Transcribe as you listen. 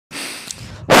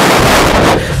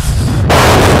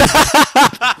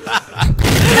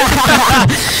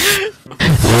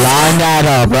Line that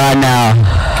up right now.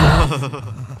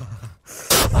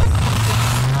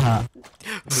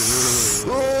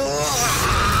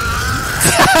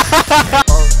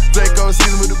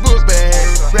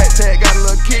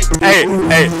 Hey,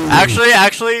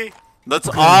 actually, let's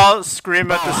all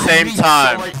scream at the same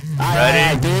time.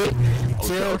 Ready?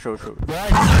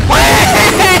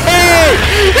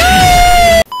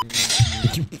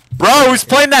 Bro, who's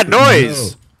playing that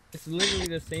noise? It's literally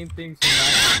the same thing from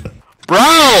last time. Bro!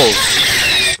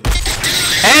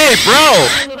 Hey, bro!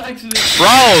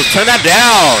 Bro, turn that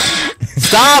down!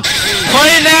 Stop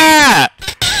playing that!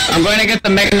 I'm going to get the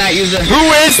Mega Knight user.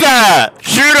 Who is that?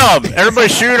 Shoot him! Everybody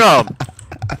shoot him!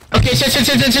 Okay,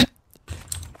 shit.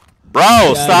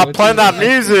 Bro, stop playing that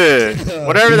music!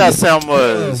 Whatever that sound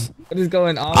was. What is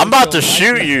going on? I'm about to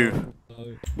shoot you.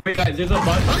 Wait, guys, there's a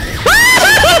button.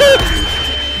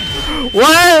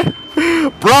 What?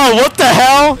 Bro, what the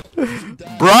hell?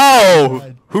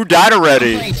 Bro, who died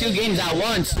already? I'm playing 2 games at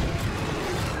once.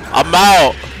 I'm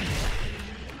out.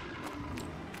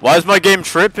 Why is my game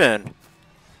tripping?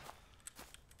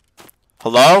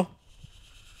 Hello?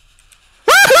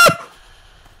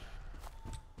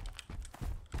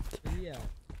 Yeah.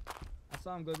 I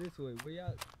saw him go this way. Where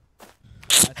y'all?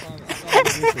 I saw him go this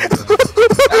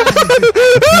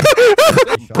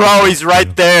way. Bro, he's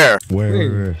right there.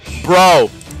 Where? Bro,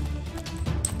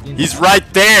 he's right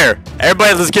there.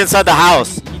 Everybody, let's get inside the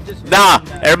house. Nah,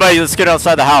 everybody, let's get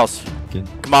outside the house.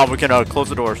 Come on, we can close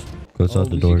the doors. Close out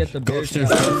the doors.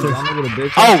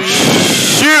 Oh,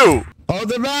 shoot! Oh,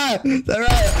 they're right! They're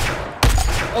right!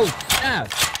 Oh,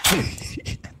 snap!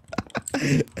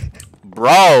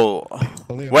 Bro.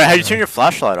 Wait, how do you turn your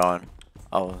flashlight on?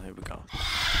 Oh, here we go.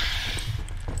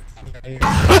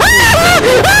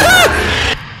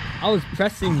 I was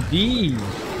pressing B.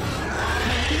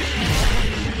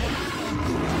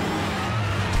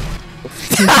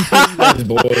 This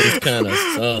boys kind of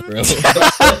suck, bro.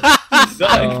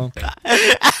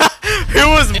 Who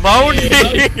was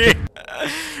moaning?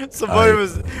 Somebody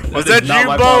was that you,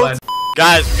 Bo?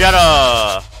 Guys, we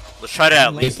gotta. Let's try to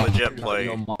at least legit play.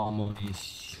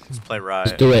 Let's play right.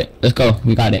 Let's do it. Let's go.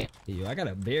 We got it. Yo, I got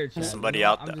a bear chat. Somebody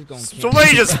out there.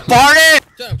 Somebody just farted!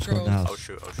 Oh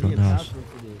shoot, oh shoot.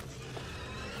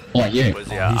 Oh, yeah. Where's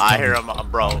he at? I hear him,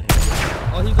 bro.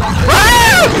 Oh, he got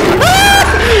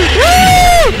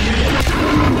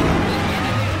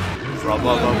Bro.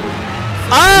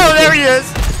 Oh, there he is!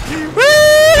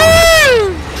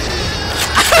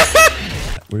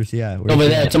 Where's he at? Over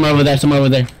there. Somewhere over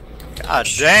there. God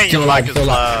dang, your mic is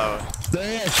loud.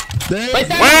 There! Right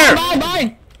there. Where?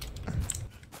 Bye.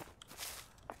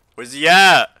 Where's he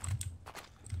at?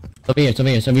 Over here.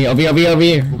 Over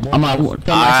here. I'm on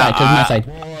my side.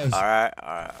 Alright.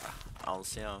 I don't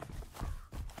see him.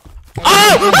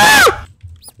 Oh!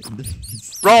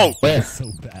 Bro! Where?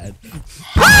 So bad.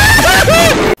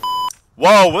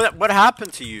 Whoa, what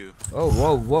happened to you? Oh,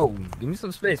 whoa. Give me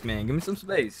some space, man. Give me some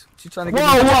space. What you trying to get?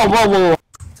 Whoa.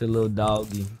 It's a little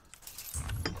doggy.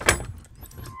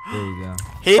 There you go.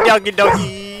 Hey, doggy.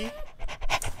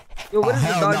 Yo, what is the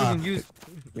dog even use?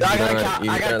 You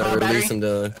gotta release him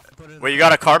to. Wait, you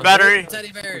got a car battery?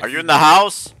 Are you in the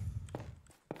house?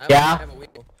 Yeah. I have a wheel.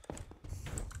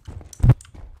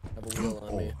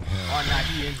 On me. Oh, nah,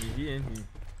 he in here.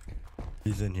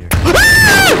 He's in here.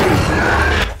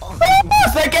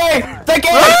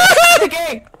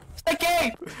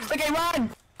 Sticky, run!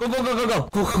 Go.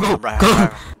 Right.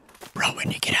 Bro, we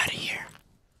need to get out of here.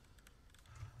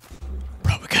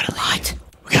 Bro, we gotta leave.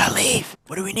 We gotta leave.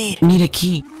 What do we need? We need a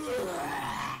key.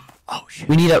 Oh shit.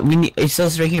 We need. It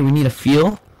says right here. We need a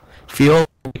fuel,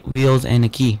 wheels, and a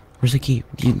key. Where's the key?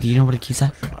 Do you know what a key's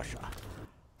at?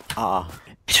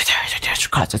 It's right there. It's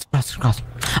across.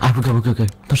 Alright, we're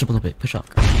good. Push up a little bit. Push up.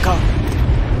 Go.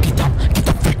 Get down. Get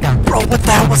the frick down. Bro, what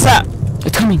the hell was that?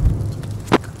 It's coming.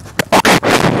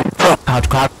 Crouch.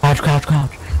 Go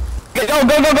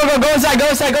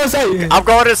inside. I'm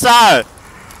going inside.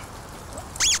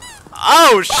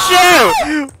 Oh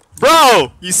shoot!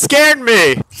 Bro, you scared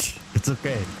me. It's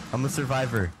okay. I'm a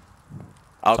survivor.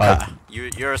 Okay.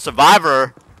 You're a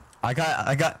survivor. I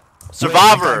got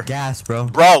Survivor. I got gas, bro.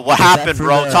 Bro, what Is that happened, for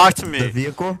bro? Talk to The me.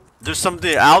 vehicle? There's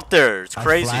something out there. It's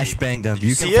crazy. I flashbanged them. Did you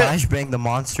You can see it? flashbang the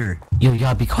monster. Yo,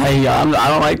 y'all be quiet. I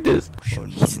don't like this.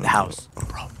 He's in the house.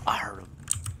 Bro, I heard him.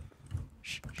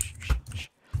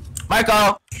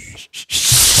 Michael.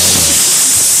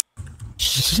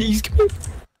 He's coming.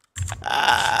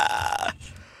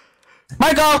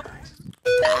 Michael.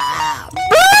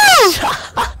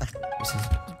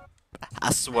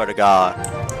 I swear to God.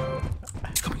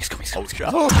 He's coming. He's coming. Oh, shit.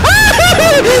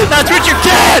 That's what you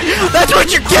get! That's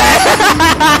what you get!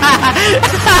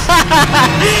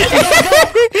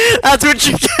 That's what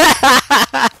you get!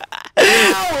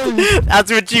 That's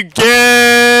what you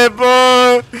get,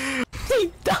 boy!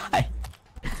 He died.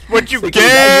 What you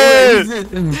get?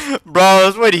 Bro,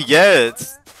 that's what he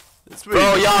gets.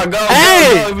 Bro, y'all go.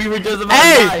 Hey! Go. We were just about to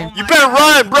Hey! die. You better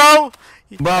run, bro!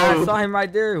 I saw him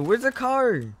right there. Where's the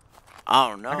car? I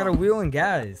don't know. I got a wheel and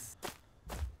gas.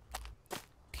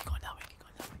 Keep going that way. Keep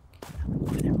going that way.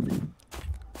 Over there, over there.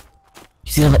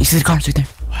 You see the cars right there.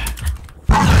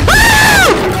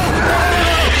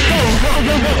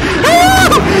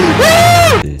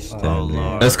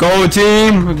 Let's go,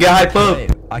 team. Get hype up.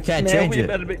 I can't change it.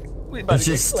 It's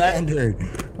just standard.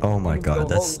 Oh my god,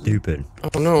 that's stupid.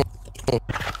 Oh no.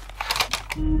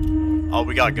 Oh,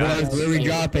 we got guns. Where are we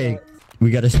dropping?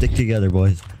 We gotta stick together,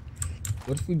 boys.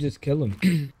 What if we just kill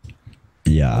him?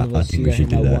 Yeah, I think we should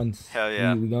do that. Once. Hell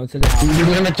yeah. We going to the house.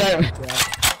 We're gonna try.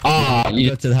 Ah, You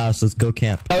go to the house. Let's go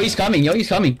camp. yo, he's coming. Yo, he's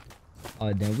coming.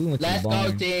 Oh damn, we went to Let's the go,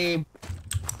 barn. team.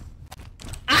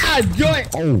 Ah, joint!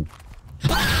 Oh.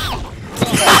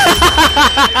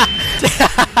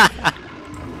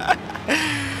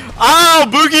 Oh,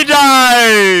 Boogie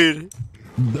died!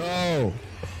 No.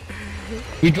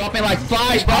 You dropping like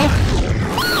flies, bro.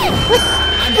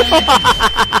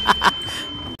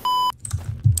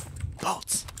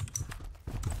 Bolts.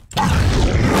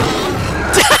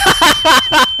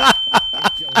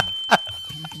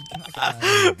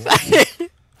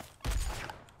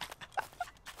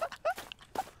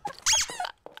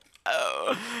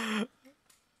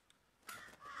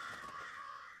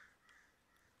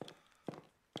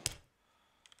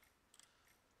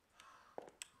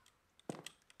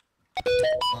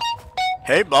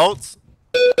 Hey, Bolts.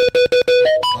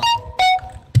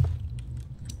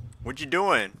 What you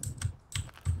doing?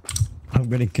 I'm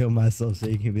gonna kill myself so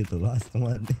you can be the last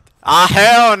one. Ah,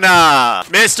 hell nah!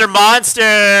 Mr.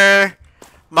 Monster!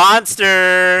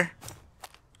 Monster!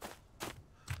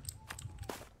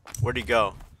 Where'd he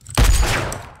go?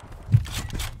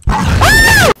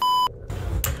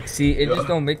 See, it just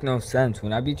don't make no sense.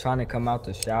 When I be trying to come out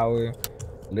the shower,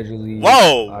 literally.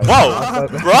 Whoa! Whoa!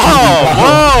 Bro!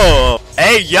 Whoa!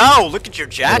 Hey, yo! Look at your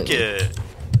jacket!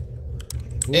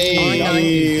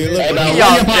 Hey, look Look at at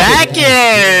your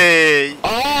jacket!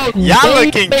 Oh, Y'all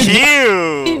looking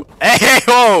cute! Hey,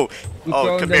 whoa! Who Oh,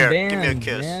 throwing come them here. bands, Give me a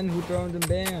kiss. Man, who throwing them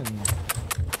bands?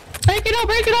 break it up,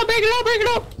 break it up, break it up, break it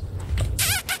up.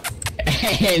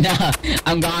 Hey, nah,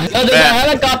 I'm gone. Oh, there's a Man.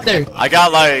 helicopter. I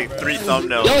got like 3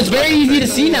 thumbnails. Yo, it's very easy to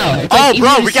see now. It's Oh, like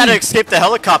bro, easy we to gotta see. escape the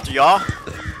helicopter, y'all.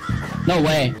 No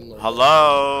way.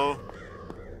 Hello?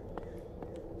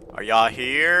 Are y'all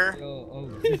here? Oh.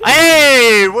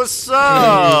 Hey, what's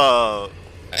up?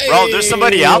 Bro, there's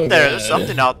somebody out there. There's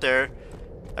something out there.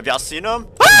 Have y'all seen him?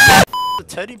 The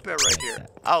teddy bear right here.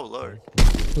 Oh, Lord.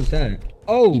 Who's that?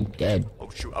 Oh, Dead. Oh,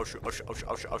 shoot. Oh, shoot. Oh, shoot. Oh, shoot.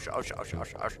 Oh, shoot. Oh, shoot. Oh, shoot. Oh, shoot. Oh,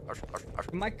 shoot. Oh, shoot. Oh, shoot. Oh, shoot. Oh,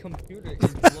 shoot. my computer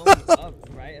is blowing up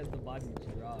right as the body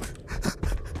drops.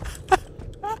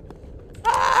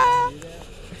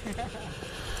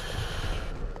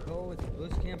 Oh, it's a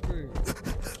bush camper. Yo,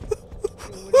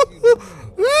 what are you doing?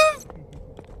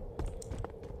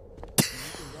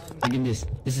 Look at this.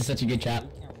 This is such a good trap.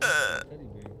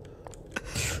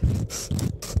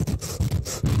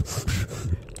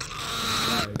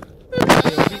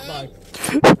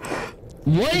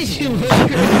 What is you wearing?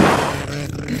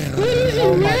 What is you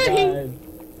Oh my wearing?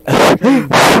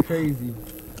 god. Crazy.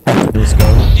 Let's go.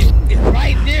 It's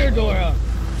right there, Dora.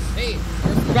 Hey,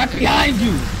 right behind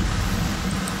you.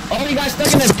 Oh, you got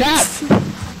stuck in the trap.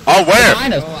 Oh, where?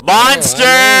 Behind us. Monster!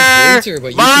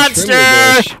 but you can trim your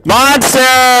Monster! bush.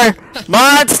 Monster!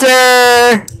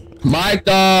 Monster!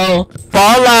 Michael.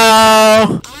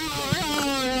 Follow!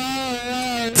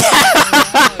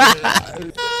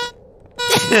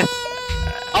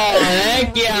 Oh,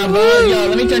 heck yeah, bro. Yo,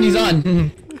 let me turn these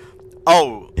on.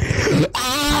 Oh.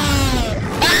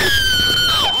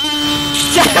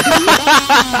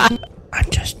 I'm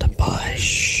just a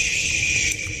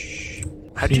bush.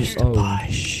 How do you use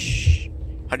Bush.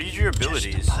 How do you use your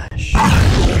abilities?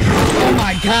 Oh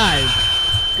my god.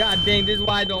 God dang, this is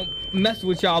why I don't mess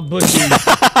with y'all bushes.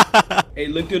 Hey,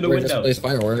 look through the We're just window. plays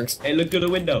fireworks. Hey, look through the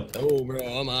window. Oh, bro,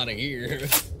 I'm out of here.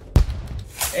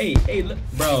 Hey, look,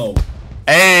 bro.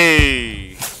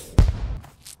 Hey!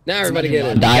 Now everybody get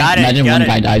in. Die. Got it, Imagine got one it.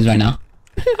 guy dies right now.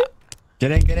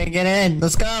 Get in, get in, get in.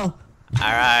 Let's go.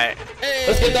 Alright.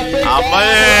 Let's get the freak I'm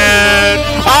in!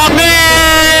 I'm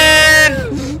in!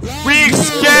 We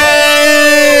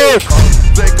escaped!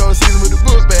 Draco season with the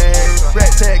book bag.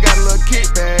 Rat tag got a little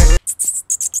kickback.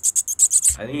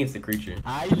 I think it's the creature.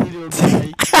 I little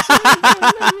boy.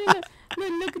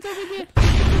 Look, it's over there.